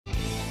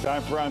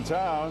Time for On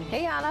Town.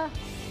 Hey, Anna.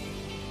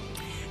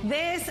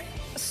 This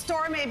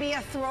store may be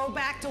a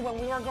throwback to when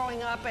we were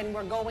growing up and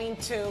we're going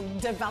to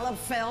develop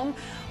film,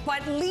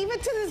 but leave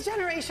it to this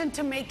generation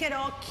to make it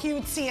all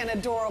cutesy and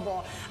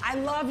adorable. I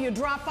love you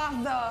drop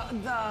off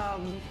the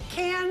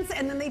cans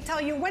and then they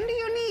tell you, when do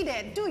you need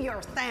it? Do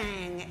your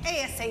thing,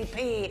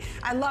 ASAP.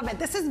 I love it.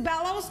 This is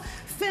Bellows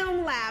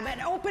Film Lab.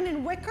 It opened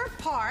in Wicker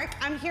Park.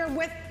 I'm here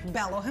with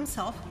Bello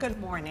himself. Good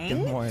morning.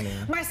 Good morning.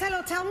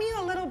 Marcello, tell me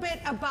a little bit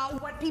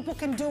about what people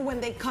can do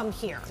when they come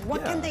here.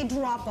 What can they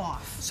drop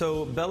off?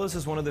 So Bellows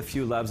is one of the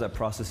few labs that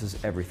processes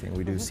everything.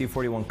 We do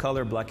C41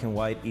 color, black and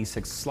white,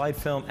 E6 slide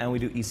film, and we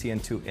do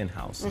ECN2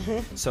 in-house.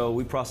 So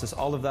we process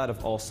all of that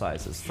of all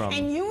sizes.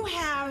 And you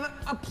have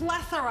a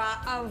plethora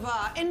of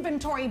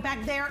inventory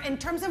back there in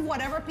terms of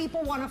whatever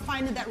people want to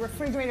find in that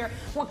refrigerator.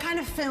 What kind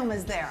of film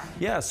is there?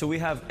 Yeah, so we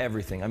have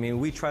everything. I mean,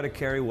 we try to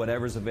carry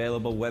whatever's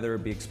available, whether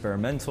it be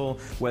experimental,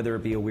 whether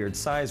it be a weird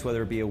size,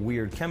 whether it be a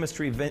weird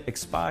chemistry,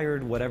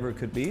 expired, whatever it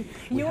could be.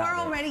 You are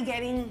already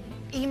getting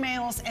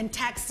emails and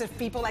texts of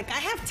people like, I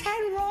have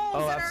 10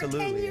 rolls that are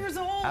 10 years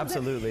old.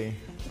 Absolutely.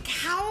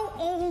 How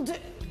old?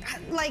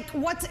 Like,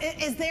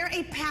 is there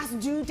a past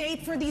due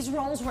date for these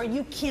rolls where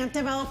you can't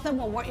develop them,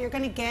 or what you're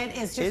going to get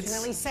is just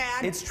really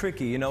sad? It's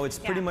tricky. You know, it's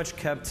pretty much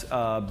kept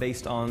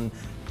based on,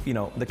 you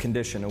know, the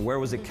condition and where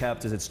was it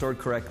kept, is it stored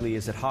correctly,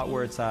 is it hot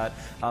where it's at.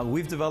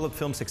 We've developed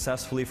film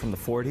successfully from the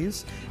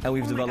 40s, and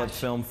we've developed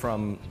film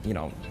from, you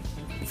know,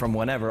 from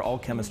whenever, all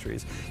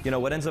chemistries. You know,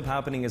 what ends up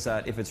happening is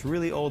that if it's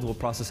really old, we'll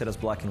process it as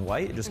black and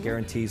white. It just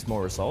guarantees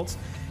more results,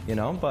 you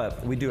know,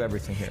 but we do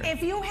everything here.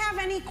 If you have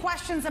any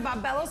questions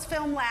about Bellows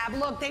Film Lab,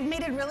 look, they've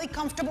made it really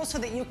comfortable so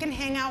that you can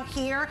hang out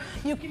here.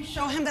 You can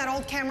show him that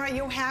old camera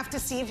you have to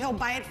see if he'll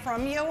buy it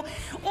from you,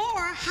 or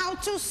how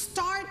to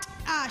start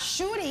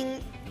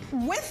shooting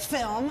with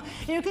film.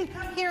 You can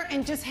come here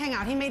and just hang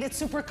out. He made it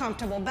super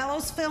comfortable.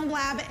 Bellows Film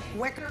Lab,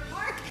 Wicker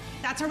Park.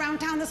 That's Around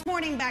Town this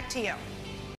morning. Back to you.